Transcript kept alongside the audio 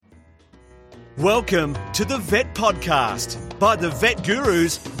Welcome to the Vet Podcast by the Vet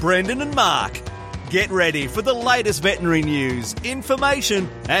Gurus, Brendan and Mark. Get ready for the latest veterinary news, information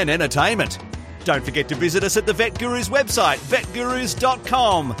and entertainment. Don't forget to visit us at the Vet Gurus website,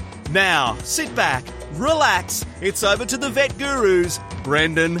 vetgurus.com. Now, sit back, relax. It's over to the Vet Gurus,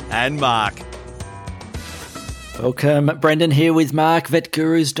 Brendan and Mark. Welcome, Brendan here with Mark,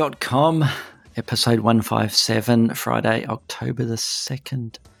 vetgurus.com, episode 157, Friday, October the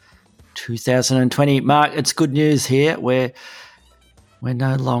 2nd, 2020. Mark, it's good news here. We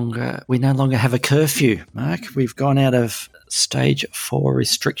no longer have a curfew, Mark. We've gone out of stage 4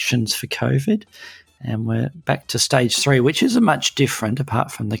 restrictions for COVID and we're back to stage 3, which is a much different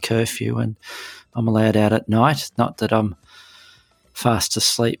apart from the curfew, and I'm allowed out at night. Not that I'm fast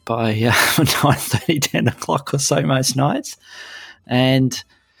asleep by 9:30, 10 o'clock or so most nights. And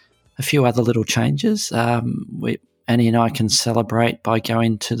a few other little changes. Annie and I can celebrate by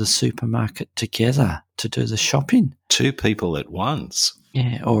going to the supermarket together to do the shopping. 2 people at once.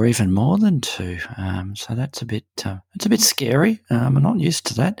 Yeah, or even more than 2. So that's a bit scary. I'm not used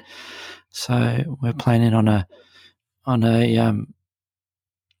to that. So we're planning on a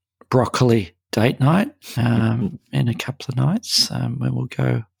broccoli date night in a couple of nights when we'll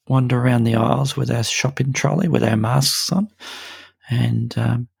go wander around the aisles with our shopping trolley with our masks on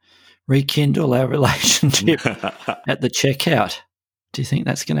and rekindle our relationship at the checkout. Do you think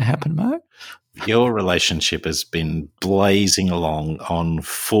that's going to happen, Mark? Your relationship has been blazing along on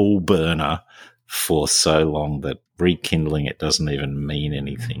full burner for so long that rekindling it doesn't even mean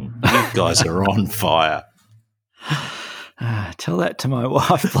anything. You guys are on fire. Tell that to my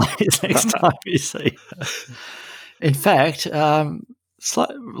wife, please, next time you see her. In fact,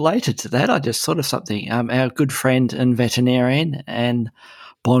 related to that, I just thought of something. Our good friend and veterinarian and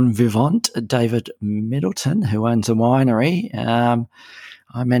bon vivant, David Middleton, who owns a winery,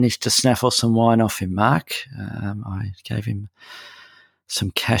 I managed to snaffle some wine off him, Mark. I gave him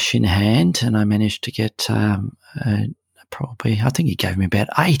some cash in hand and I managed to get I think he gave me about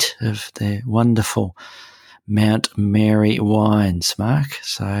 8 of their wonderful Mount Mary wines, Mark.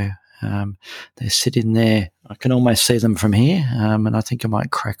 So they're sitting there. I can almost see them from here, and I think I might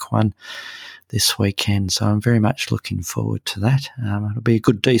crack one this weekend. So I'm very much looking forward to that. It'll be a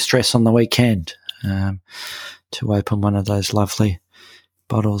good de-stress on the weekend to open one of those lovely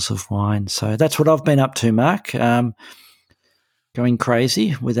bottles of wine. So that's what I've been up to, Mark. Going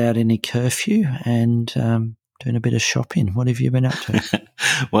crazy without any curfew and doing a bit of shopping. What have you been up to?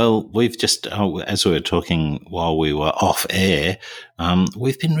 Well, we've just, as we were talking while we were off air,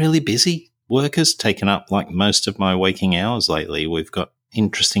 we've been really busy. Work has taken up like most of my waking hours lately. We've got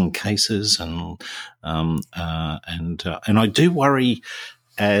interesting cases and I do worry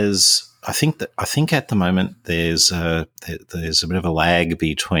I think at the moment there's a bit of a lag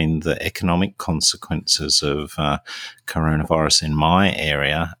between the economic consequences of coronavirus in my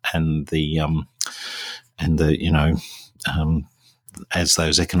area and the as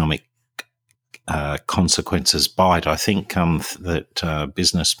those economic consequences bite. I think that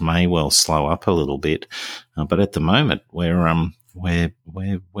business may well slow up a little bit, but at the moment we're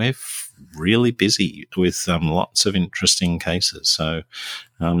really busy with lots of interesting cases. So,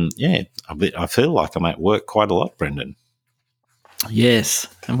 I feel like I'm at work quite a lot, Brendan. Yes,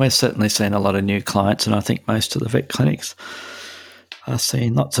 and we're certainly seeing a lot of new clients, and I think most of the vet clinics are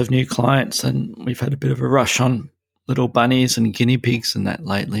seeing lots of new clients, and we've had a bit of a rush on little bunnies and guinea pigs and that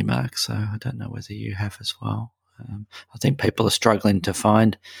lately, Mark, so I don't know whether you have as well. I think people are struggling to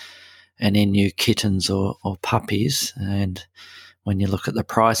find any new kittens or puppies, and when you look at the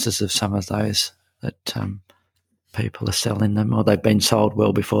prices of some of those that people are selling them, or they've been sold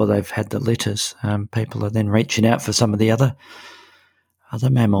well before they've had the litters, people are then reaching out for some of the other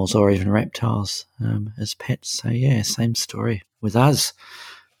mammals or even reptiles as pets. So, yeah, same story with us.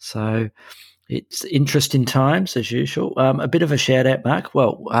 So it's interesting times as usual. A bit of a shout out, Mark.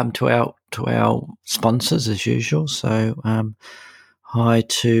 Well, to our sponsors as usual. So hi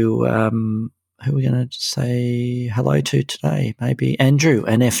to who are we going to say hello to today? Maybe Andrew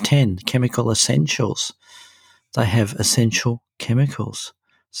and F10 Chemical Essentials. They have essential chemicals.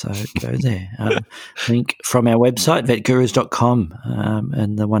 So go there. Link from our website, vetgurus.com,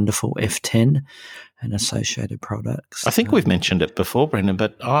 and the wonderful F10 and associated products. I think we've mentioned it before, Brendan,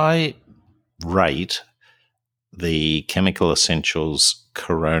 but I rate the Chemical Essentials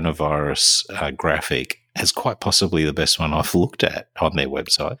coronavirus graphic as quite possibly the best one I've looked at on their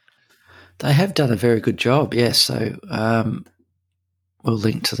website. They have done a very good job, yes. So we'll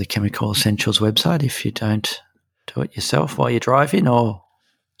link to the Chemical Essentials website if you don't do it yourself while you're driving or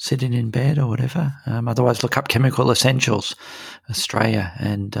sitting in bed or whatever. Otherwise, look up Chemical Essentials Australia,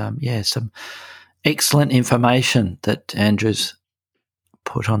 and some excellent information that Andrew's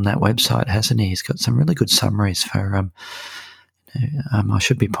put on that website, hasn't he? He's got some really good summaries for. I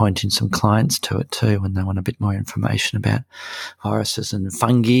should be pointing some clients to it too when they want a bit more information about viruses and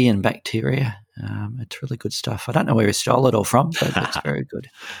fungi and bacteria. It's really good stuff. I don't know where he stole it all from, but it's very good.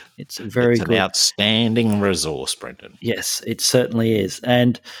 It's a very good, an outstanding resource, Brendan. Yes, it certainly is.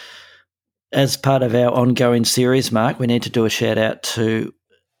 And as part of our ongoing series, Mark, we need to do a shout out to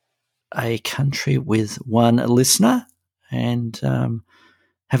a country with one listener, and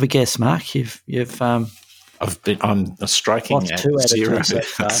have a guess, Mark. I'm striking at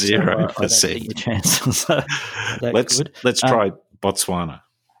 0%. Your chances are let's try Botswana.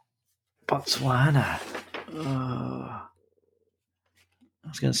 Botswana. Oh, I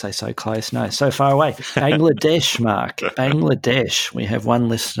was going to say so close. No, so far away. Bangladesh, Mark. Bangladesh. We have one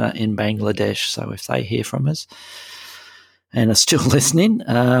listener in Bangladesh, so if they hear from us and are still listening,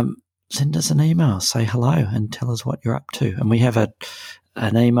 send us an email, say hello, and tell us what you're up to. And we have an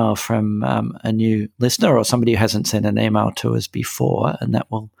email from a new listener or somebody who hasn't sent an email to us before, and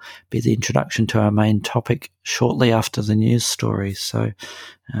that will be the introduction to our main topic shortly after the news story. So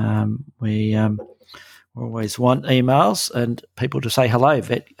we always want emails and people to say hello,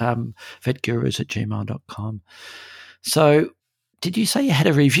 vetgurus@gmail.com. So did you say you had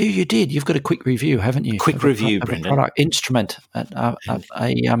a review? You did. You've got a quick review, haven't you? Quick review, Brendan. Product instrument, a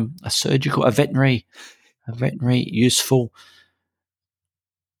surgical, a veterinary useful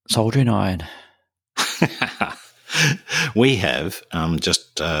soldering iron. We have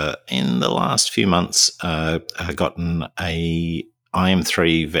just in the last few months gotten a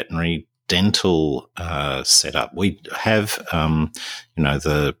IM3 veterinary dental setup. We have the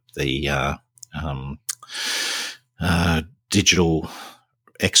digital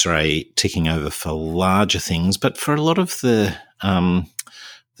X-ray ticking over for larger things, but for a lot of the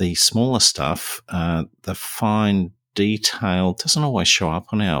smaller stuff, the fine detail doesn't always show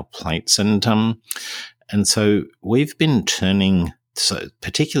up on our plates, and so we've been turning. So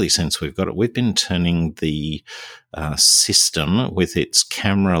particularly since we've got it, we've been turning the system with its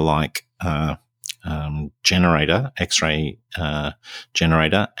camera-like generator, X-ray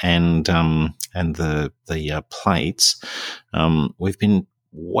generator, and the plates. We've been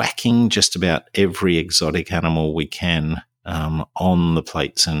whacking just about every exotic animal we can on the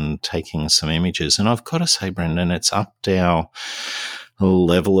plates and taking some images. And I've got to say, Brendan, it's upped our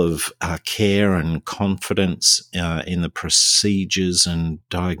level of care and confidence in the procedures and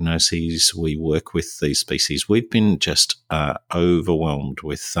diagnoses we work with these species. We've been just overwhelmed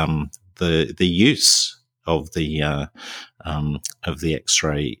with the use of the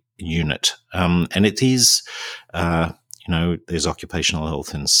X-ray unit, and it is. There's occupational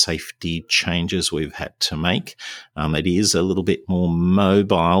health and safety changes we've had to make. It is a little bit more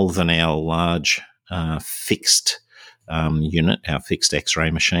mobile than our large fixed unit, our fixed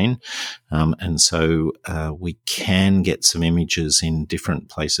X-ray machine, and so we can get some images in different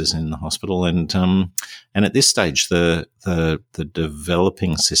places in the hospital. And at this stage, the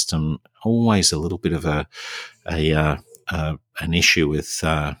developing system always a little bit of an issue with.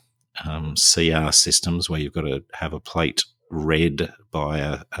 CR systems where you've got to have a plate read by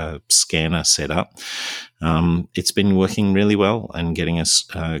a scanner set up. It's been working really well and getting us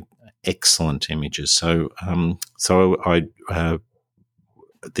excellent images. So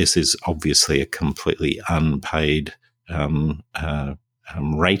this is obviously a completely unpaid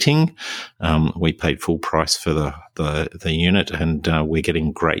rating. We paid full price for the unit, and we're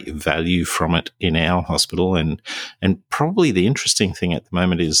getting great value from it in our hospital. And probably the interesting thing at the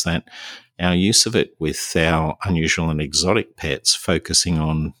moment is that our use of it with our unusual and exotic pets, focusing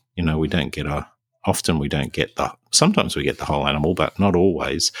on, sometimes we get the whole animal, but not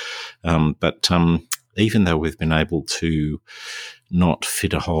always. But even though we've been able to not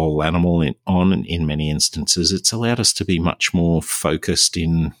fit a whole animal in many instances, it's allowed us to be much more focused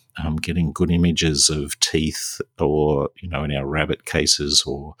in getting good images of teeth, or in our rabbit cases,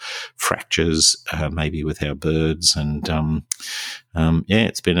 or fractures maybe with our birds. And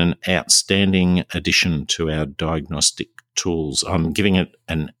it's been an outstanding addition to our diagnostic tools. I'm giving it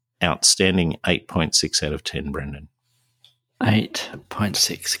an outstanding 8.6 out of 10, Brendan.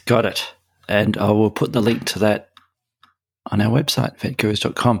 8.6, got it. And I will put the link to that on our website,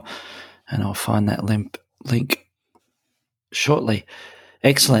 vetgurus.com, and I'll find that link shortly.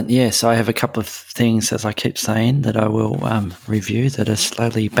 Excellent. Yes, I have a couple of things, as I keep saying, that I will review that are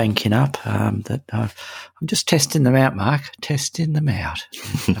slowly banking up. I'm just testing them out, Mark. Testing them out.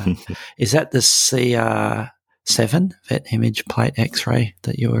 Is that the VET7, Vet Image Plate X-ray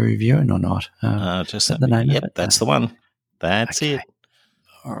that you were reviewing or not? Just the name of it? That's the one. That's it.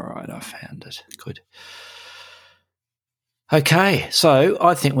 All right, I found it. Good. Okay, so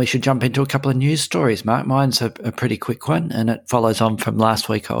I think we should jump into a couple of news stories, Mark. Mine's a pretty quick one, and it follows on from last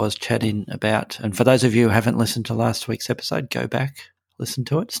week I was chatting about. And for those of you who haven't listened to last week's episode, go back, listen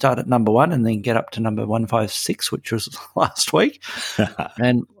to it. Start at number 1 and then get up to number 156, which was last week.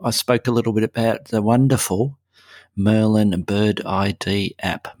 And I spoke a little bit about the wonderful Merlin Bird ID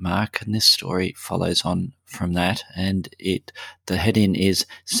app, Mark, and this story follows on from that, and the heading is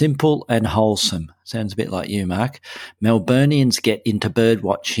Simple and Wholesome. Sounds a bit like you, Mark. Melburnians get into bird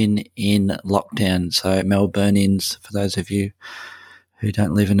watching in lockdown. So Melburnians, for those of you who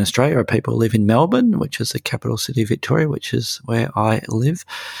don't live in Australia, or people who live in Melbourne, which is the capital city of Victoria, which is where I live,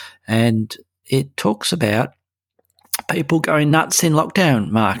 and it talks about people going nuts in lockdown,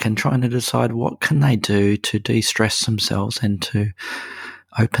 Mark, and trying to decide what can they do to de-stress themselves and to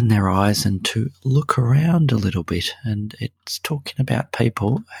open their eyes and to look around a little bit. And it's talking about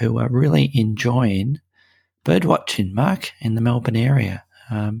people who are really enjoying bird watching, Mark, in the Melbourne area.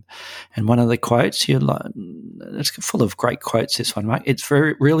 And one of the quotes, it's full of great quotes, this one, Mark. It's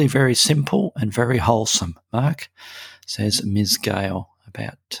really very simple and very wholesome, Mark, says Ms. Gale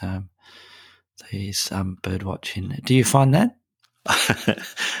about these bird watching. Do you find that?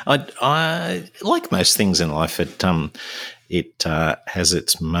 I like most things in life. It has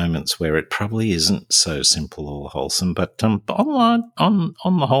its moments where it probably isn't so simple or wholesome, but on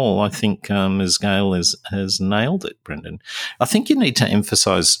the whole, I think Ms. Gale has nailed it, Brendan. I think you need to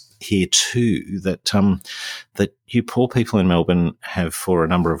emphasise here too that that you poor people in Melbourne have for a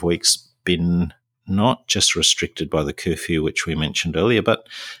number of weeks been not just restricted by the curfew, which we mentioned earlier, but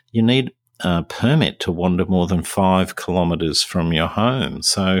you need a permit to wander more than 5 kilometres from your home.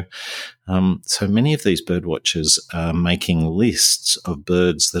 So many of these bird watchers are making lists of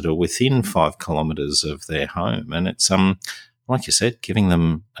birds that are within 5 kilometres of their home. And it's, like you said, giving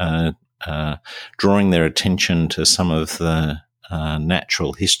them, drawing their attention to some of the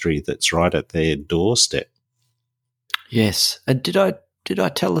natural history that's right at their doorstep. Yes. And did I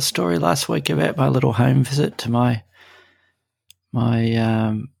tell the story last week about my little home visit to my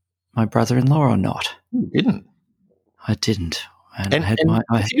brother-in-law or not? You didn't. I didn't. And I had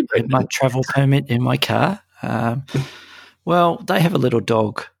my travel permit in my car. Well, they have a little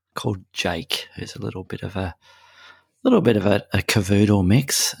dog called Jake, who's a little bit of a cavoodle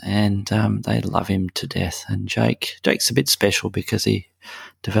mix, and they love him to death. And Jake's a bit special because he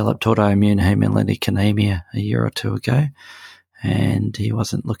developed autoimmune hemolytic anemia a year or two ago, and he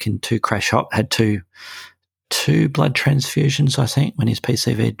wasn't looking too crash hot. Had two blood transfusions, I think, when his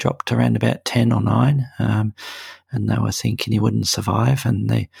PCV dropped around about 10 or 9, and they were thinking he wouldn't survive. And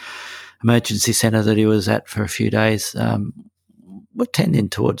the emergency centre that he was at for a few days were tending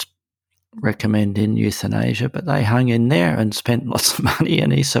towards recommending euthanasia, but they hung in there and spent lots of money,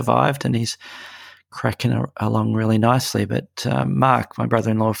 and he survived, and he's cracking along really nicely. But Mark, my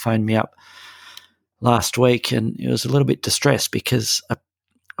brother-in-law, phoned me up last week, and he was a little bit distressed because it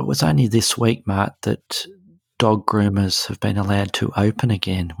was only this week, Mark, that dog groomers have been allowed to open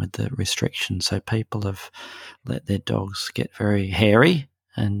again with the restrictions. So people have let their dogs get very hairy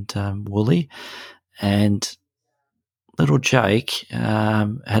and woolly. And little Jake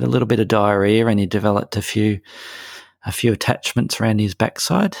had a little bit of diarrhea, and he developed a few attachments around his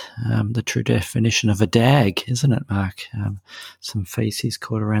backside. The true definition of a dag, isn't it, Mark? Some feces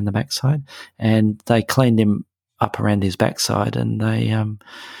caught around the backside, and they cleaned him up around his backside. And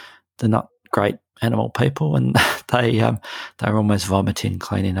they're not great animal people, and they were almost vomiting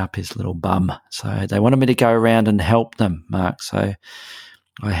cleaning up his little bum. So they wanted me to go around and help them, Mark. So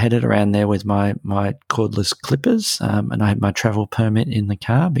I headed around there with my cordless clippers, and I had my travel permit in the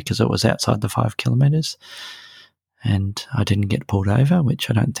car because it was outside the 5 kilometres, and I didn't get pulled over,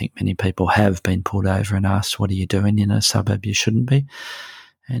 which I don't think many people have been pulled over and asked, what are you doing in a suburb you shouldn't be?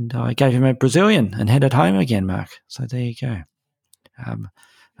 And I gave him a Brazilian and headed home again, Mark. So there you go.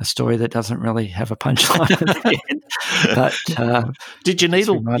 A story that doesn't really have a punchline at the end. But did you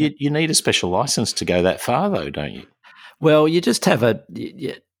need a special license to go that far, though, don't you? Well, you just have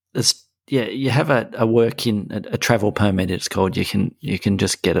you have a work in a travel permit. It's called. You can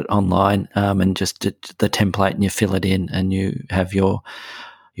just get it online and just the template, and you fill it in, and you have your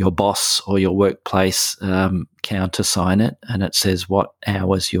boss or your workplace countersign it, and it says what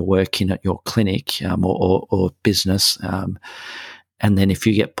hours you're working at your clinic or business. And then if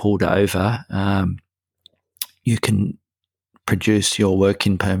you get pulled over, you can produce your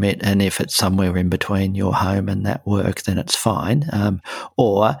working permit, and if it's somewhere in between your home and that work, then it's fine.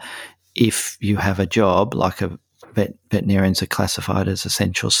 Or if you have a job like veterinarians are classified as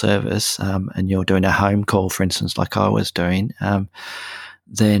essential service, and you're doing a home call, for instance, like I was doing,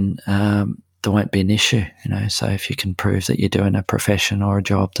 then there won't be an issue. So if you can prove that you're doing a profession or a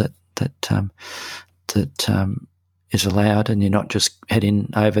job that is allowed, and you're not just heading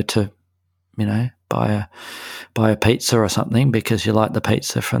over to, buy a pizza or something because you like the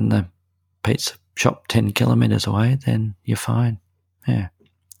pizza from the pizza shop 10 kilometres away, then you're fine. Yeah.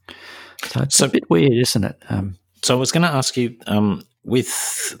 So it's a bit weird, isn't it? So I was going to ask you, with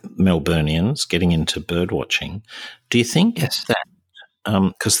Melburnians getting into bird watching, do you think that,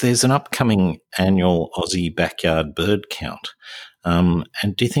 because there's an upcoming annual Aussie backyard bird count,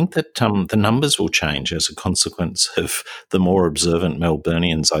 and do you think that the numbers will change as a consequence of the more observant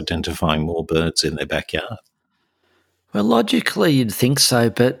Melburnians identifying more birds in their backyard? Well, logically you'd think so,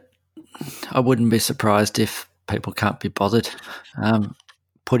 but I wouldn't be surprised if people can't be bothered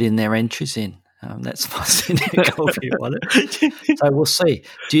put in their entries in. That's my cynical view on it. So we'll see.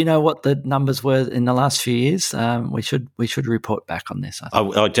 Do you know what the numbers were in the last few years? We should report back on this.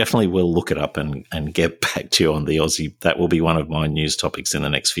 I definitely will look it up and get back to you on the Aussie. That will be one of my news topics in the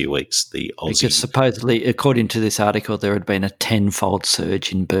next few weeks, the Aussie. Because supposedly, according to this article, there had been a 10-fold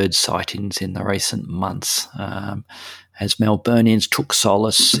surge in bird sightings in the recent months, as Melburnians took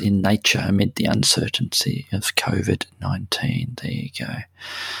solace in nature amid the uncertainty of COVID-19. There you go.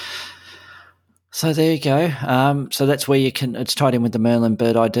 So there you go. So that's where you can. It's tied in with the Merlin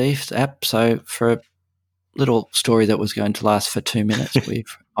Bird ID app. So for a little story that was going to last for 2 minutes,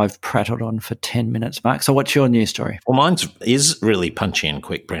 I've prattled on for 10 minutes, Mark. So what's your news story? Well, mine is really punchy and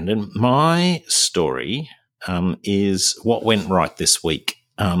quick, Brendan. My story is what went right this week.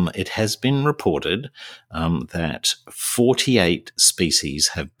 It has been reported that 48 species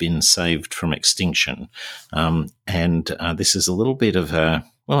have been saved from extinction, and this is a little bit of a.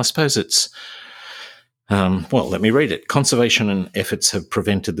 Well, I suppose it's. Let me read it. Conservation efforts have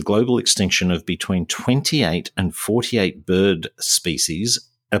prevented the global extinction of between 28 and 48 bird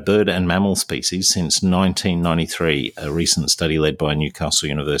and mammal species since 1993. A recent study led by Newcastle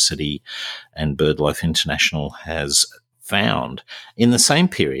University and BirdLife International has found. In the same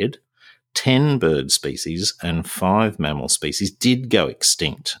period, 10 bird species and 5 mammal species did go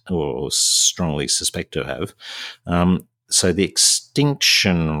extinct, or strongly suspect to have. So the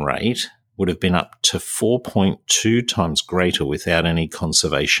extinction rate would have been up to 4.2 times greater without any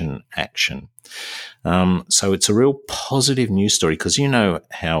conservation action. So it's a real positive news story, because you know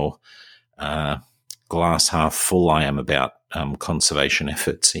how glass half full I am about conservation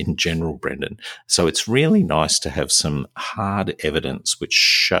efforts in general, Brendan. So it's really nice to have some hard evidence which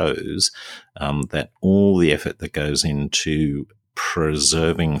shows that all the effort that goes into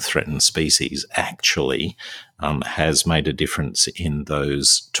preserving threatened species actually has made a difference in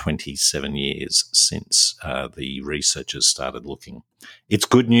those 27 years since the researchers started looking. It's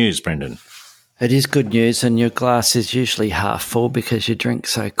good news, Brendan. It is good news, and your glass is usually half full because you drink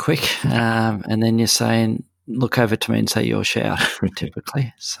so quick, and then you're saying, look over to me and say you're shout,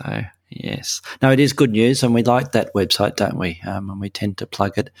 typically. So, yes. No, it is good news, and we like that website, don't we? And we tend to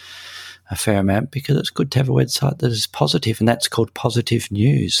plug it a fair amount because it's good to have a website that is positive, and that's called Positive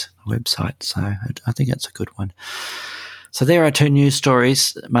News, the website. So I think that's a good one. So there are 2 news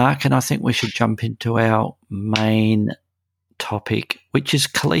stories, Mark, and I think we should jump into our main topic, which is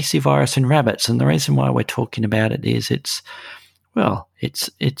calicivirus in rabbits. And the reason why we're talking about it is it's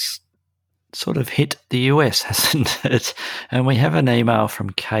sort of hit the US, hasn't it? And we have an email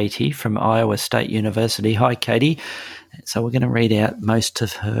from Katie from Iowa State University. Hi, Katie. So we're going to read out most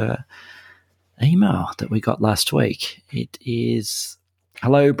of her email that we got last week. It is,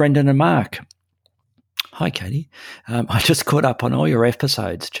 hello, Brendan and Mark. Hi, Katie. I just caught up on all your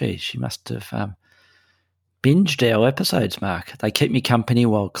episodes. Geez, you must have binged our episodes, Mark. They keep me company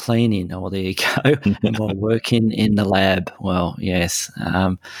while cleaning. Oh, well, there you go. And while working in the lab. Well, yes.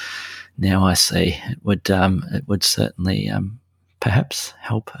 Now I see. It would certainly perhaps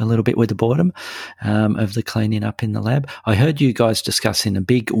help a little bit with the boredom of the cleaning up in the lab. I heard you guys discussing a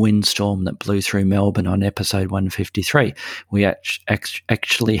big windstorm that blew through Melbourne on episode 153. We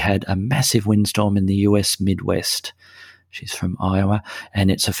actually had a massive windstorm in the US Midwest. She's from Iowa, and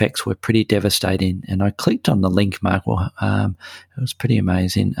its effects were pretty devastating. And I clicked on the link, Mark. Well, it was pretty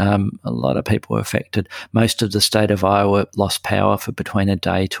amazing. A lot of people were affected. Most of the state of Iowa lost power for between a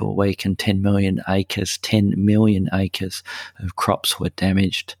day to a week, and 10 million acres of crops were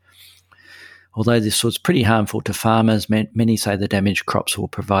damaged. Although this was pretty harmful to farmers, many say the damaged crops will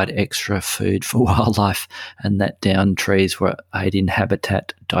provide extra food for wildlife and that downed trees will aid in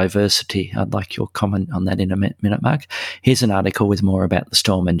habitat diversity. I'd like your comment on that in a minute, Mark. Here's an article with more about the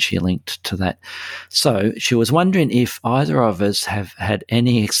storm, and she linked to that. So she was wondering if either of us have had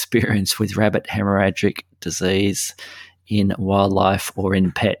any experience with rabbit hemorrhagic disease in wildlife or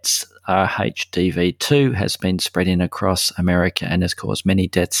in pets. RHDV2 has been spreading across America and has caused many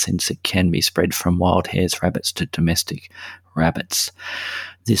deaths since it can be spread from wild hares, rabbits to domestic rabbits.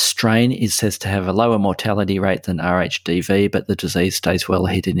 This strain is said to have a lower mortality rate than RHDV, but the disease stays well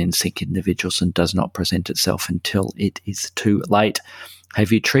hidden in sick individuals and does not present itself until it is too late.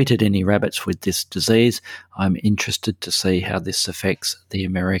 Have you treated any rabbits with this disease? I'm interested to see how this affects the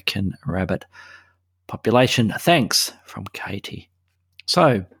American rabbit population. Thanks, from Katie.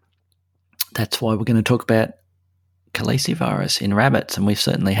 So that's why we're going to talk about calicivirus in rabbits, and we've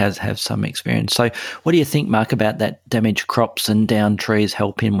certainly have some experience. So what do you think, Mark, about that damaged crops and down trees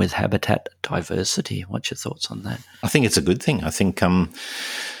helping with habitat diversity? What's your thoughts on that? I think it's a good thing. I think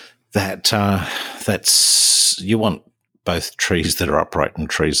that's you want both trees that are upright and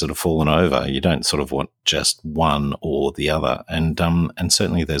trees that have fallen over. You don't sort of want just one or the other. And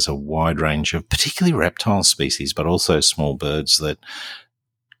certainly there's a wide range of particularly reptile species, but also small birds that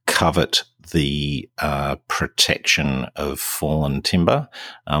covet the protection of fallen timber,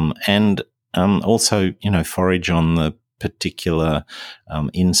 and also, forage on the particular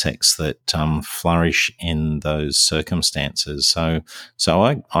insects that flourish in those circumstances. So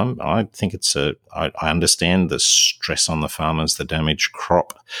I think I understand the stress on the farmers. The damaged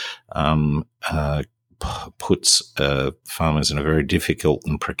crop puts farmers in a very difficult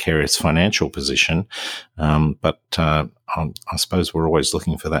and precarious financial position. But I suppose we're always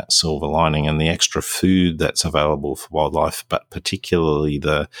looking for that silver lining and the extra food that's available for wildlife, but particularly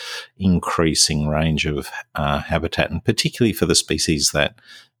the increasing range of habitat, and particularly for the species that,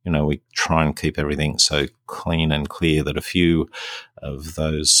 we try and keep everything so clean and clear that a few of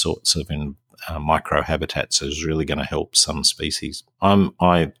those sorts of micro habitats is really going to help some species.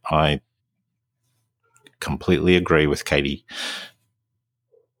 I completely agree with Katie.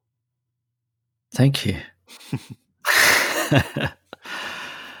 Thank you.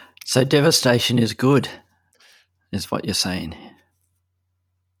 So devastation is good, is what you're saying.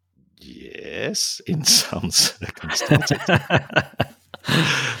 Yes, in some circumstances.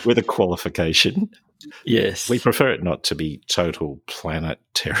 With a qualification. Yes. We prefer it not to be total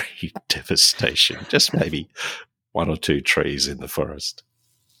planetary devastation, just maybe one or two trees in the forest.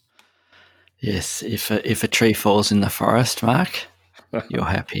 Yes, if a tree falls in the forest, Mark, you're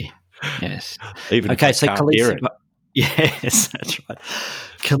happy. Yes. Even if I can't hear it. Yes, that's right.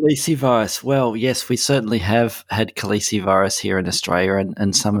 Calicivirus. Well, yes, we certainly have had calicivirus here in Australia,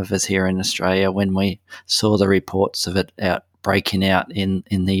 and some of us here in Australia, when we saw the reports of it breaking out in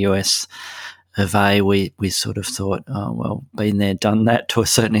the US of A, we sort of thought, oh, well, been there, done that to a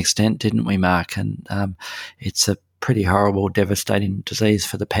certain extent, didn't we, Mark? And it's a pretty horrible, devastating disease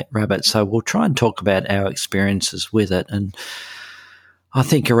for the pet rabbit. So we'll try and talk about our experiences with it, and I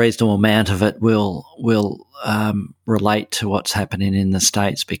think a reasonable amount of it will relate to what's happening in the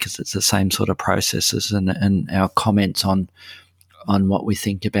States, because it's the same sort of processes, and our comments on what we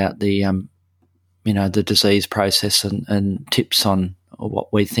think about the the disease process and tips on, or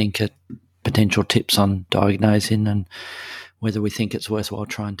what we think are potential tips on diagnosing, and whether we think it's worthwhile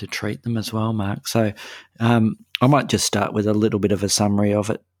trying to treat them as well, Mark. So I might just start with a little bit of a summary of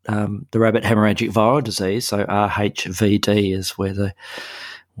it. The rabbit hemorrhagic viral disease, so RHVD, is where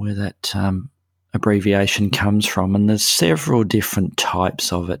that abbreviation comes from, and there's several different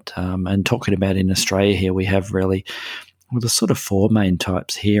types of it. And talking about in Australia here, we have really there's sort of four main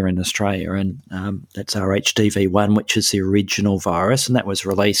types here in Australia, and that's RHDV1, which is the original virus, and that was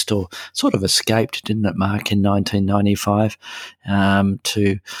released, or sort of escaped, didn't it, Mark, in 1995,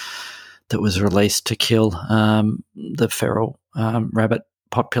 that was released to kill the feral rabbit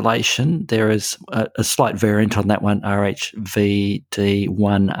population. There is a slight variant on that one,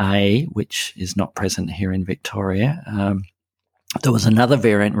 RHVD1A, which is not present here in Victoria. There was another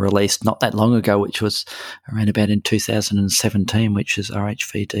variant released not that long ago, which was around about in 2017, which is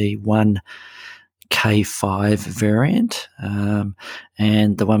RHVD1K5 variant.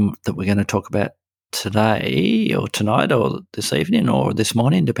 And the one that we're going to talk about today, or tonight, or this evening, or this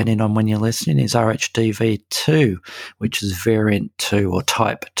morning, depending on when you're listening, is RHDV2, which is variant 2 or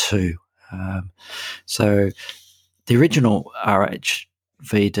type 2. So the original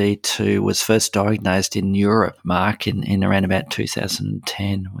RHVD2 was first diagnosed in Europe, Mark, in around about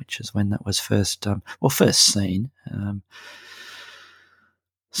 2010, which is when that was first seen.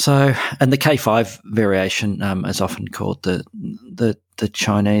 So, and the K5 variation is often called the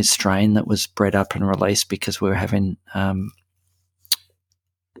Chinese strain that was bred up and released because we were having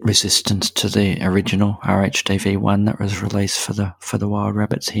resistance to the original RHDV1 that was released for the wild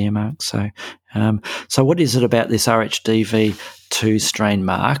rabbits here, Mark. So, so what is it about this RHDV2 strain,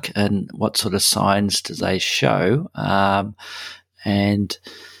 Mark, and what sort of signs do they show? And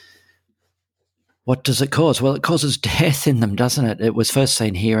what does it cause? Well, it causes death in them, doesn't it? It was first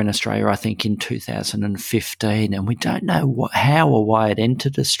seen here in Australia, I think, in 2015, and we don't know how or why it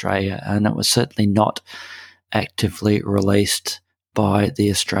entered Australia, and it was certainly not actively released by the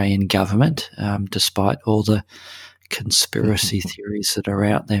Australian government, despite all the conspiracy theories that are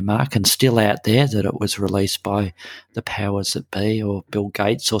out there, Mark, and still out there, that it was released by the powers that be or Bill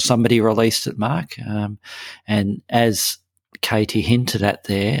Gates or somebody released it, Mark. And as Katie hinted at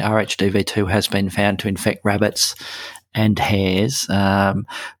there, RHDV2 has been found to infect rabbits and hares,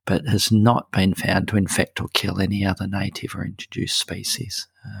 but has not been found to infect or kill any other native or introduced species.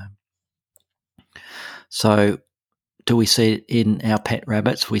 So do we see it in our pet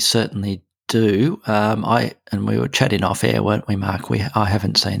rabbits? We certainly do. And we were chatting off air, weren't we, Mark? I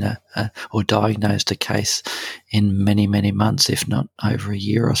haven't seen or diagnosed a case in many, many months, if not over a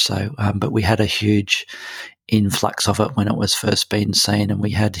year or so. But we had a huge influx of it when it was first being seen, and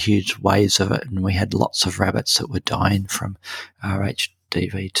we had huge waves of it, and we had lots of rabbits that were dying from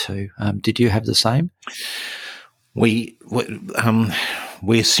RHDV2. Did you have the same? We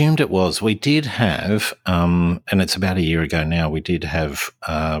assumed it was. We did have, and it's about a year ago now, we did have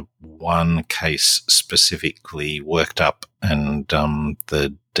one case specifically worked up, and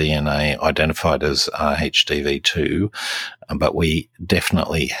the DNA identified as RHDV2, but we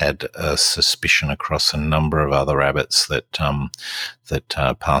definitely had a suspicion across a number of other rabbits that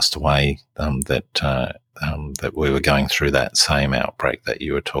passed away, that we were going through that same outbreak that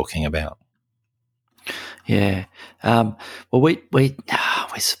you were talking about. Yeah. Well, we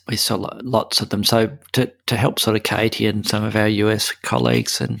saw lots of them. So to help sort of Katie and some of our US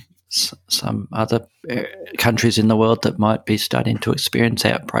colleagues and some other countries in the world that might be starting to experience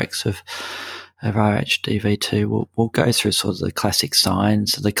outbreaks of RHDV2, we'll go through sort of the classic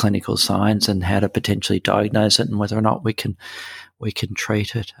signs, the clinical signs, and how to potentially diagnose it and whether or not we can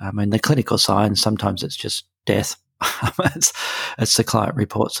treat it. I mean, the clinical signs, sometimes it's just death. As the client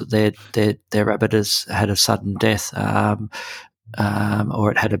reports that their rabbit has had a sudden death, or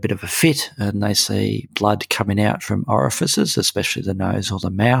it had a bit of a fit, and they see blood coming out from orifices, especially the nose or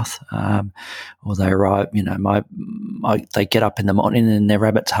the mouth, or they arrive. They get up in the morning and their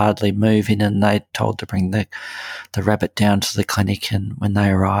rabbit's hardly moving, and they're told to bring the rabbit down to the clinic, and when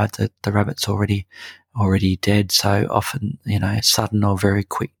they arrive, the rabbit's already dead. So often, sudden or very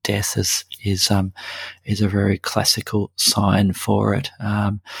quick death is a very classical sign for it.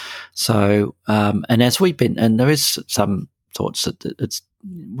 And as we've been, and there is some thoughts that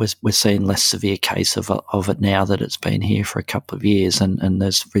we're seeing less severe case of it now that it's been here for a couple of years, and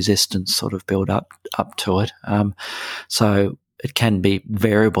there's resistance sort of build up to it. So it can be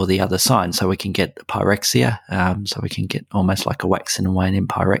variable, the other signs. So we can get pyrexia, so we can get almost like a waxing and waning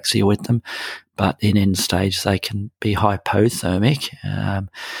pyrexia with them. But in end stage, they can be hypothermic,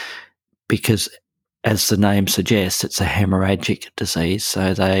 because, as the name suggests, it's a hemorrhagic disease.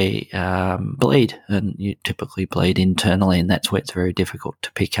 So they bleed, and you typically bleed internally, and that's where it's very difficult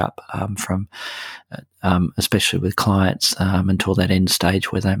to pick up from, especially with clients, until that end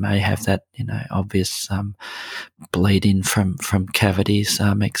stage where they may have that, obvious bleeding from cavities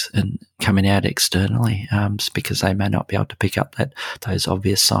and coming out externally, because they may not be able to pick up those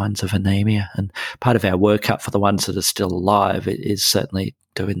obvious signs of anemia. And part of our workup for the ones that are still alive is certainly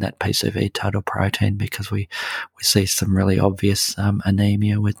doing that PCV total protein, because we see some really obvious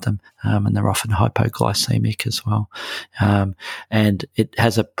anemia with them, and they're often hypoglycemic as well. And it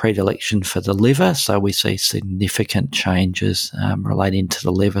has a predilection for the liver, so we see significant changes relating to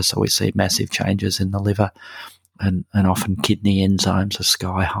the liver. So we see massive changes in the liver, and often kidney enzymes are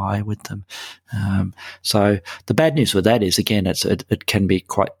sky high with them. So the bad news with that is, again, it can be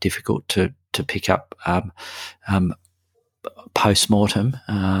quite difficult to pick up post-mortem,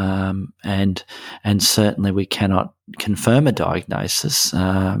 and certainly we cannot confirm a diagnosis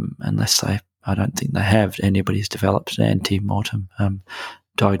unless I don't think anybody's developed an anti-mortem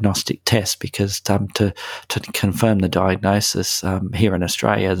diagnostic test, because to confirm the diagnosis here in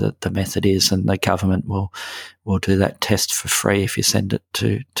Australia, the method is, and the government will do that test for free if you send it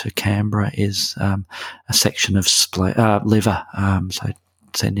to Canberra, is a section of liver, so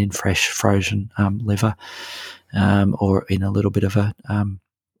send in fresh frozen liver, or in a little bit of a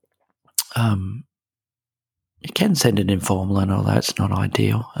you can send an informal, and although it's not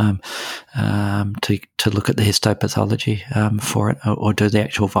ideal, to look at the histopathology for it, or do the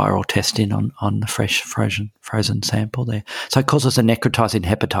actual viral testing on the fresh frozen sample there. So it causes a necrotizing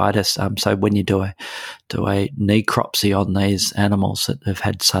hepatitis. So when you do a necropsy on these animals that have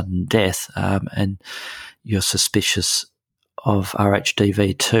had sudden death, and you're suspicious of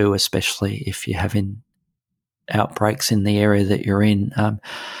RHDV2, especially if you're having outbreaks in the area that you're in,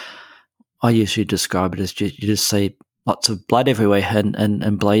 I usually describe it as you just see lots of blood everywhere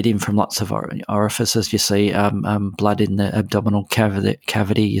and bleeding from lots of orifices. You see blood in the abdominal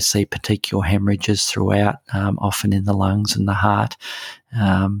cavity. You see petechial hemorrhages throughout, often in the lungs and the heart,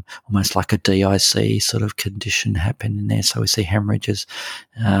 almost like a DIC sort of condition happening there. So we see hemorrhages,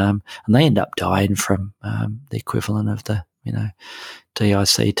 and they end up dying from the equivalent of the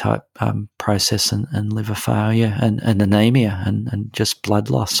DIC type process and liver failure and anemia and just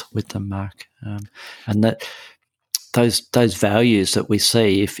blood loss with them, Mark. And that those values that we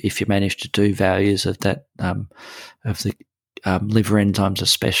see, if you manage to do values of that of the liver enzymes,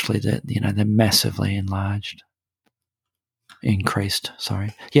 especially, that they're massively increased.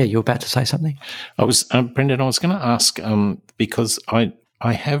 Sorry, yeah, you were about to say something. I was Brendan. I was going to ask because I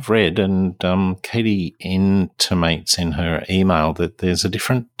have read, and Katie intimates in her email that there's a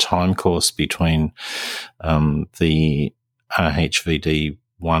different time course between the RHVD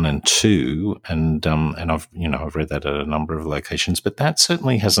 1 and 2, and I've read that at a number of locations, but that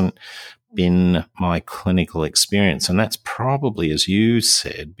certainly hasn't been my clinical experience, and that's probably, as you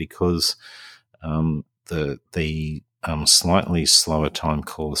said, because the slightly slower time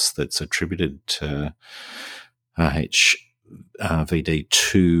course that's attributed to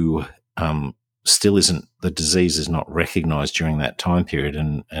RHVD2 still isn't, the disease is not recognised during that time period,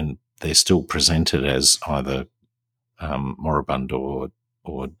 and they're still presented as either moribund or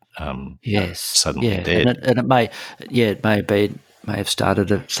suddenly dead. And it may have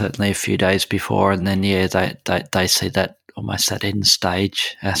started certainly a few days before, and then they see that almost that end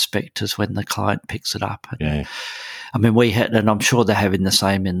stage aspect is when the client picks it up. Yeah. I mean, we had, and I'm sure they're having the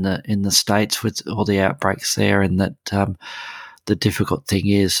same in the States with all the outbreaks there, and that the difficult thing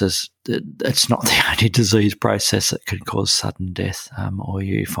is that it's not the only disease process that can cause sudden death, or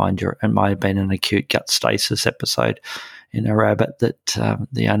you find it might have been an acute gut stasis episode in a rabbit that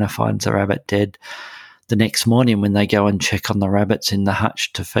the owner finds the rabbit dead the next morning when they go and check on the rabbits in the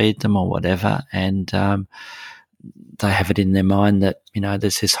hutch to feed them or whatever, and they have it in their mind that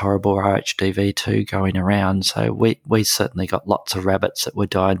there's this horrible RHDV2 going around. So we certainly got lots of rabbits that were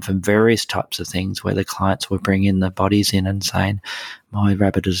dying from various types of things, where the clients were bringing the bodies in and saying, my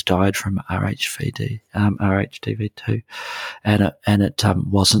rabbit has died from RHDV2, and it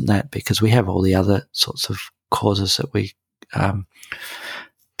wasn't that, because we have all the other sorts of causes that we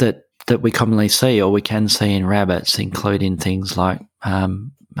that we commonly see, or we can see in rabbits, including things like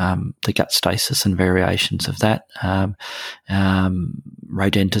the gut stasis and variations of that,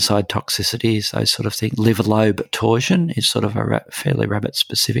 rodenticide toxicities, those sort of things. Liver lobe torsion is sort of a fairly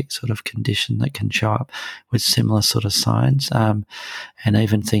rabbit-specific sort of condition that can show up with similar sort of signs, and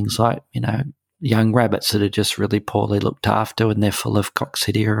even things like, young rabbits that are just really poorly looked after, and they're full of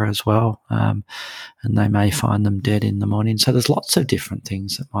coccidia as well, and they may find them dead in the morning. So there's lots of different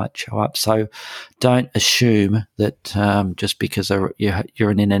things that might show up. So don't assume that just because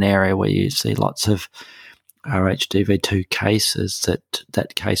you're in an area where you see lots of RHDV2 cases,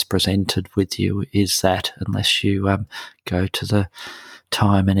 that case presented with you is that, unless you go to the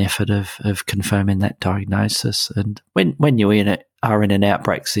time and effort of confirming that diagnosis. And when you are in an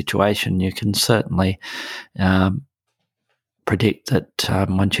outbreak situation, you can certainly predict that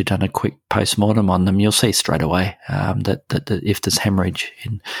once you've done a quick post-mortem on them, you'll see straight away that if there's hemorrhage,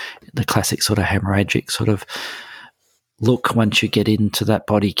 in the classic sort of hemorrhagic sort of look, once you get into that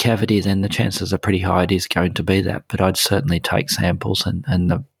body cavity, then the chances are pretty high it is going to be that. But I'd certainly take samples, and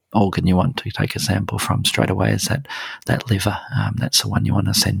the organ you want to take a sample from straight away is that liver. That's the one you want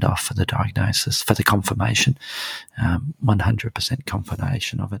to send off for the diagnosis, for the confirmation, 100%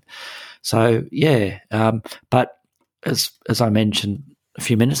 confirmation of it. So but as I mentioned a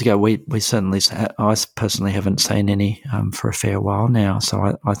few minutes ago, we certainly, I personally haven't seen any for a fair while now.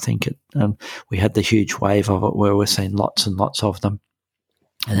 So I think we had the huge wave of it where we're seeing lots and lots of them,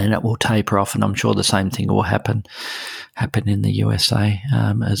 and then it will taper off, and I'm sure the same thing will happen in the USA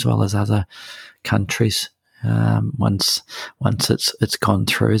as well as other countries once it's gone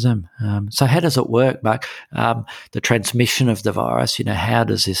through them. So how does it work, Mark? The transmission of the virus, how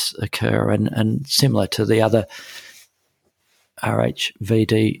does this occur? And similar to the other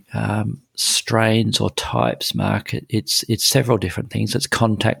RHVD strains or types, Mark, it's several different things. It's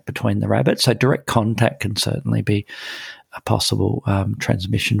contact between the rabbits. So direct contact can certainly be a possible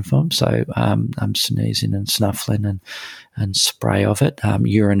transmission form. So sneezing and snuffling and spray of it,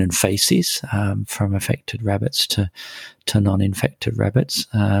 urine and feces from affected rabbits to non-infected rabbits.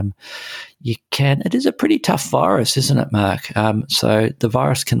 It is a pretty tough virus, isn't it, Mark? So the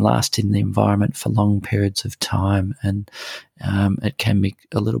virus can last in the environment for long periods of time, and it can be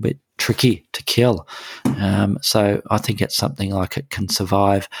a little bit tricky to kill. So I think it's something like it can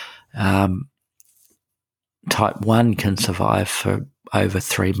survive. Type 1 can survive for over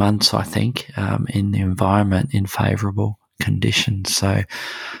 3 months, I think, in the environment in favourable conditions. So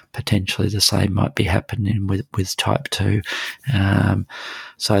potentially the same might be happening with type 2.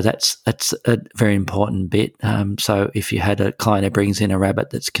 So that's a very important bit. So if you had a client who brings in a rabbit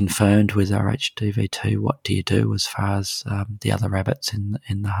that's confirmed with RHDV2, what do you do as far as the other rabbits in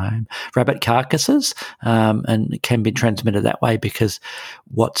the home? Rabbit carcasses, and it can be transmitted that way because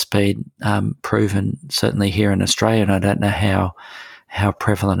what's been proven, certainly here in Australia, and I don't know how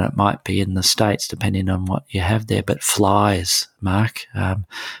prevalent it might be in the States, depending on what you have there. But flies, Mark, have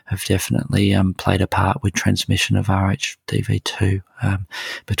definitely played a part with transmission of RHDV2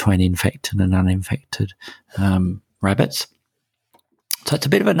 between infected and uninfected rabbits. So it's a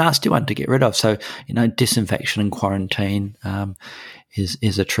bit of a nasty one to get rid of. So, disinfection and quarantine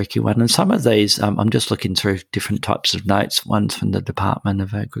is a tricky one. And some of these, I'm just looking through different types of notes. One's from the Department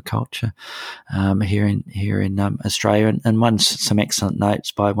of Agriculture here in Australia, and one's some excellent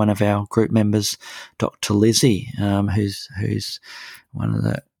notes by one of our group members, Dr. Lizzie, who's one of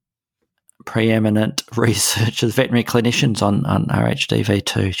the preeminent researchers, veterinary clinicians on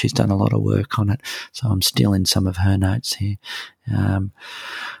RHDV2. She's done a lot of work on it, so I'm stealing some of her notes here.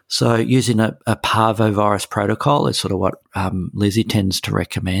 So using a parvovirus protocol is sort of what Lizzie tends to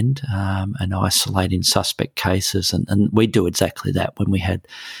recommend, and isolating suspect cases. And we do exactly that when we had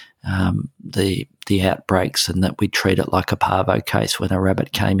the outbreaks, and that we treat it like a parvo case. When a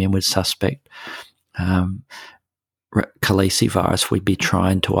rabbit came in with suspect calicivirus, we'd be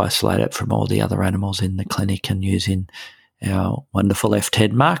trying to isolate it from all the other animals in the clinic and using our wonderful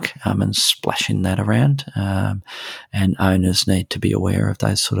F10 mark and splashing that around. And owners need to be aware of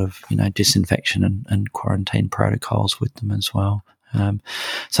those sort of, disinfection and quarantine protocols with them as well.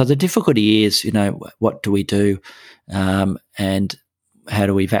 So the difficulty is, what do we do and how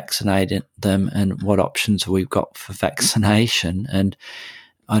do we vaccinate them, and what options have we got for vaccination? And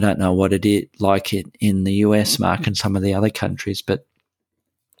I don't know what it is like in the US, Mark, and some of the other countries, but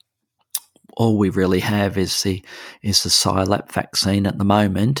all we really have is the SILAP vaccine at the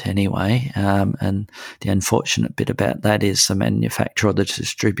moment anyway. And the unfortunate bit about that is the manufacturer or the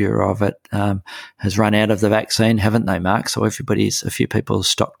distributor of it has run out of the vaccine, haven't they, Mark? So a few people are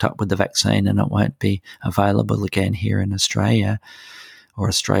stocked up with the vaccine, and it won't be available again here in Australia or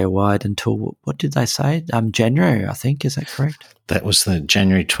Australia-wide until, what did they say? January, I think. Is that correct? That was the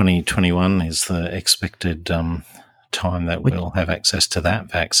January 2021 is the expected time that we'll have access to that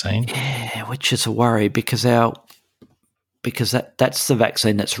vaccine. Yeah, which is a worry because that's the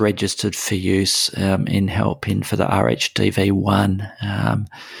vaccine that's registered for use in helping for the RHDV1.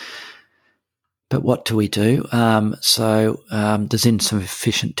 But what do we do? So there's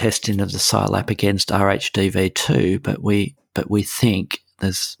insufficient testing of the SILAP against RHDV2, but we think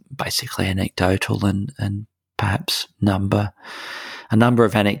there's basically anecdotal and perhaps a number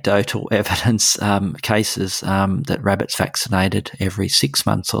of anecdotal evidence cases that rabbits vaccinated every 6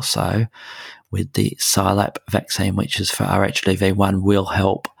 months or so with the SILAP vaccine, which is for RHDV1, will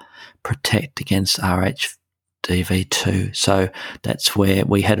help protect against RHDV2. So that's where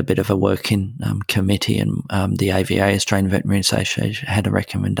we had a bit of a working committee, and the AVA, Australian Veterinary Association, had a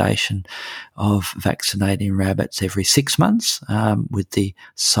recommendation of vaccinating rabbits every 6 months with the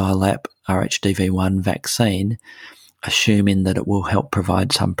SILAP RHDV1 vaccine, assuming that it will help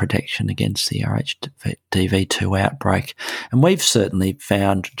provide some protection against the RHDV2 outbreak. And we've certainly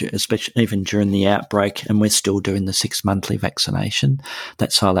found, especially even during the outbreak, and we're still doing the 6-monthly vaccination,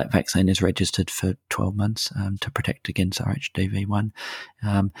 that SILAP vaccine is registered for 12 months to protect against RHDV1.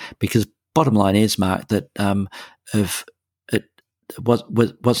 Because bottom line is, Mark, that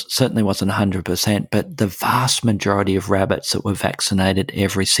certainly wasn't 100%, but the vast majority of rabbits that were vaccinated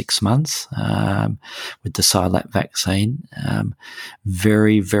every 6 months with the SILAP vaccine,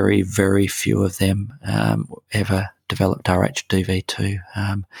 very, very, very few of them ever developed RHDV2.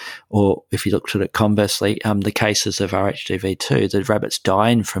 Or if you looked at it conversely, the cases of RHDV2, the rabbits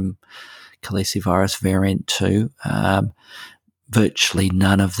dying from calicivirus variant 2, virtually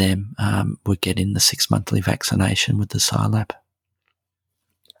none of them were getting the 6-monthly vaccination with the SILAP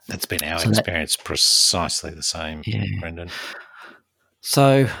That's been our experience, precisely the same, Brendan.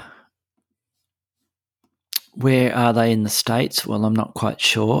 So where are they in the States? Well, I'm not quite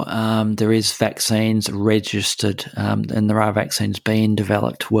sure. There is vaccines registered, and there are vaccines being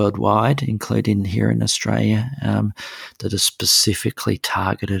developed worldwide, including here in Australia, that are specifically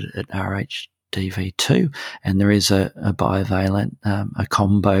targeted at RHDV2. And there is a bivalent, a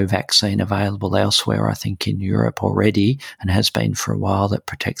combo vaccine available elsewhere, I think in Europe already, and has been for a while, that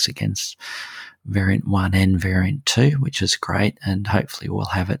protects against variant 1 and variant 2, which is great, and hopefully we'll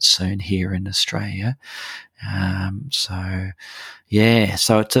have it soon here in Australia. So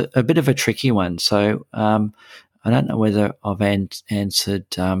it's a bit of a tricky one. So I don't know whether I've answered.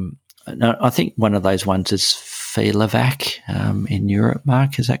 No, I think one of those ones is Filovac in Europe,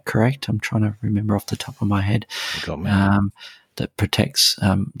 Mark. Is that correct? I'm trying to remember off the top of my head. That protects,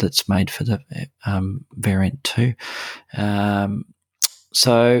 that's made for the variant 2.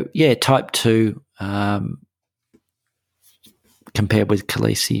 Type 2 compared with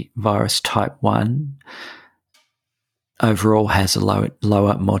calicivirus type 1 overall has a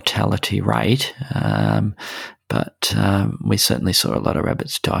lower mortality rate, but we certainly saw a lot of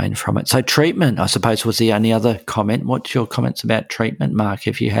rabbits dying from it. So treatment, I suppose, was the only other comment. What's your comments about treatment, Mark?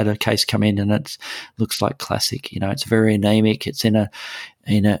 If you had a case come in and it looks like classic, it's very anemic, it's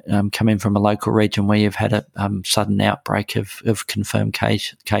coming from a local region where you've had a sudden outbreak of confirmed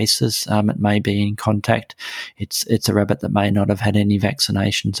cases. It may be in contact. It's a rabbit that may not have had any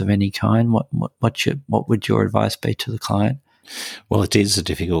vaccinations of any kind. What would your advice be to the client? Well, it is a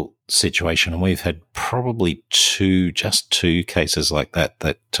difficult situation, and we've had probably just two cases like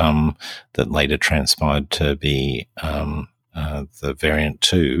that later transpired to be the variant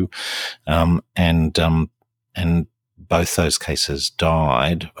 2, and both those cases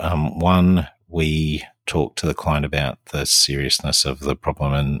died. One, we talked to the client about the seriousness of the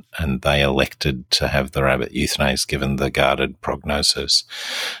problem, and they elected to have the rabbit euthanized given the guarded prognosis.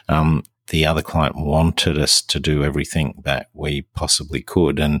 The other client wanted us to do everything that we possibly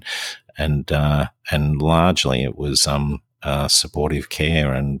could, and largely it was supportive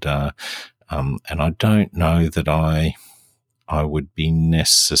care, and I don't know that I would be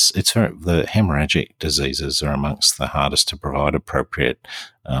necessary. The hemorrhagic diseases are amongst the hardest to provide appropriate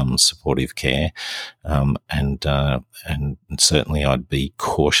supportive care, and certainly I'd be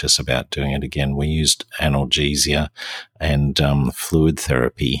cautious about doing it again. We used analgesia and fluid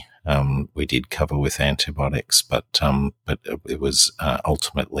therapy. We did cover with antibiotics, but it was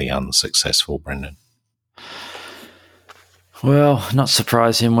ultimately unsuccessful, Brendan. Well, not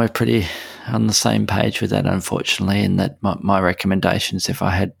surprising. We're pretty on the same page with that, unfortunately, in that my recommendations, if I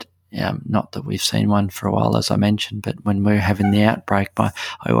had, not that we've seen one for a while, as I mentioned, but when we were having the outbreak, I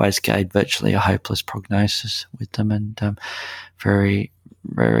always gave virtually a hopeless prognosis with them, and very,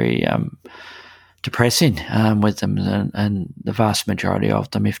 very depressing with them, and the vast majority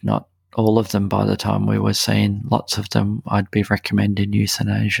of them, if not all of them, by the time we were seeing lots of them, I'd be recommending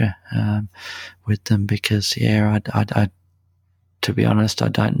euthanasia with them, because, I to be honest, I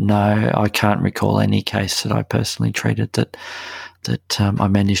don't know. I can't recall any case that I personally treated that I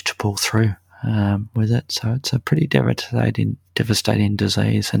managed to pull through with it. So it's a pretty devastating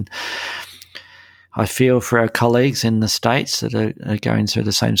disease, and I feel for our colleagues in the States that are going through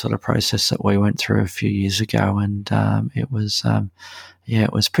the same sort of process that we went through a few years ago, and it was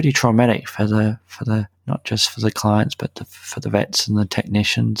pretty traumatic for the not just for the clients, but for the vets and the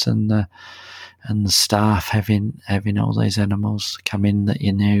technicians and the staff having all these animals come in that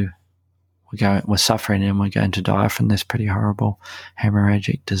you knew we're suffering and we're going to die from this pretty horrible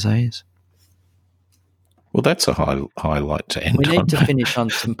hemorrhagic disease. Well, that's a highlight to end on. We need to finish on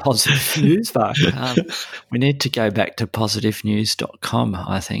some positive news, Mark. We need to go back to positivenews.com,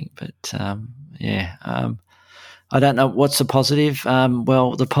 I think. But, I don't know. What's the positive?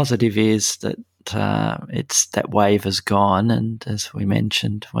 Well, the positive is that it's that wave has gone, and as we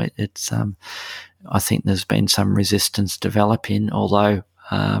mentioned, it's I think there's been some resistance developing, although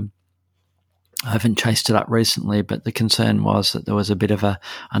I haven't chased it up recently, but the concern was that there was a bit of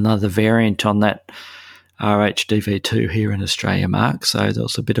another variant on that RHDV2 here in Australia, Mark. So there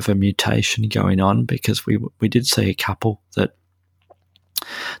was a bit of a mutation going on, because we did see a couple that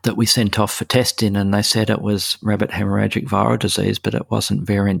we sent off for testing, and they said it was rabbit hemorrhagic viral disease, but it wasn't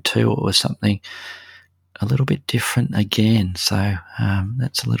variant 2. It was something a little bit different again. So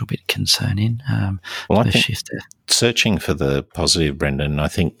that's a little bit concerning. I think searching for the positive, Brendan, I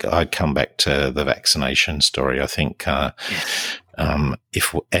think I'd come back to the vaccination story. I think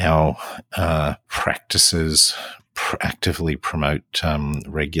if our practices actively promote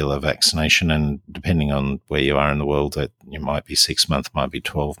regular vaccination, and depending on where you are in the world, that it might be 6 months, might be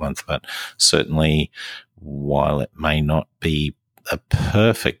 12 months, but certainly while it may not be a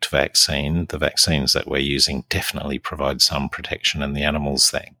perfect vaccine, the vaccines that we're using definitely provide some protection, and the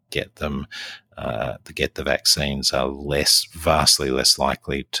animals that get them, get the vaccines are vastly less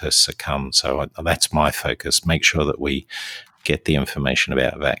likely to succumb. So that's my focus. Make sure that we get the information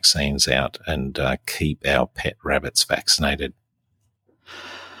about vaccines out and keep our pet rabbits vaccinated.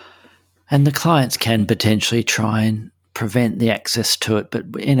 And the clients can potentially try and prevent the access to it, but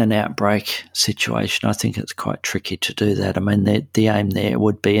in an outbreak situation, I think it's quite tricky to do that. I mean, the aim there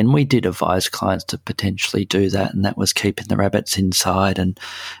would be, and we did advise clients to potentially do that, and that was keeping the rabbits inside and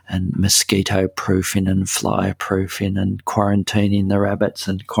mosquito proofing and fly proofing and quarantining the rabbits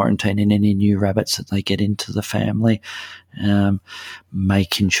and quarantining any new rabbits that they get into the family,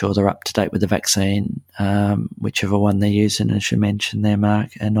 making sure they're up to date with the vaccine, whichever one they're using, as you mentioned there,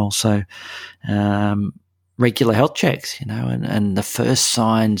 Mark, and also regular health checks, and the first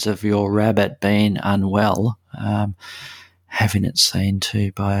signs of your rabbit being unwell, having it seen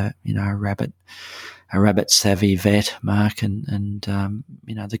to by a rabbit savvy vet, Mark, and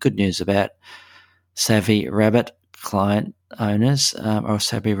the good news about savvy rabbit client owners or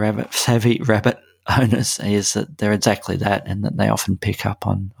savvy rabbit owners is that they're exactly that, and that they often pick up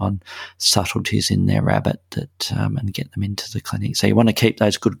on subtleties in their rabbit that and get them into the clinic. So you want to keep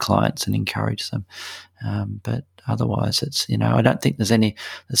those good clients and encourage them. But otherwise, it's I don't think there's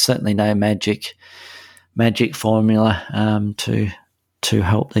certainly no magic formula to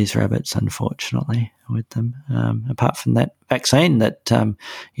help these rabbits, unfortunately, with them. Apart from that vaccine that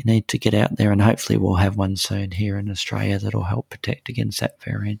you need to get out there, and hopefully we'll have one soon here in Australia that'll help protect against that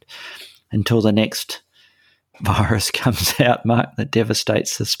variant until the next virus comes out, Mark, that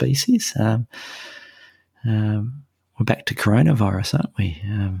devastates the species. We're back to coronavirus, aren't we?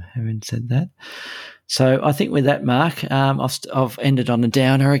 Having said that. So I think with that, Mark, I've ended on a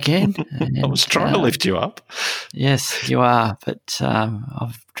downer again. And, I was trying to lift you up. Yes, you are, but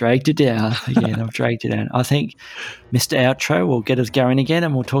I've dragged you down again. I think Mr. Outro will get us going again,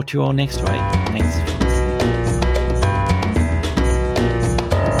 and we'll talk to you all next week. Thanks.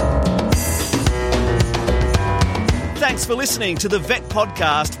 Thanks for listening to the Vet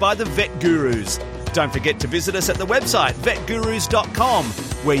Podcast by the Vet Gurus. Don't forget to visit us at the website vetgurus.com,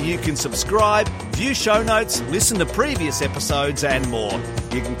 where you can subscribe, view show notes, listen to previous episodes and more.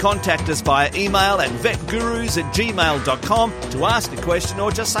 You can contact us via email at vetgurus@gmail.com to ask a question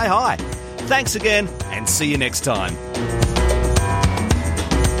or just say hi. Thanks again, and see you next time.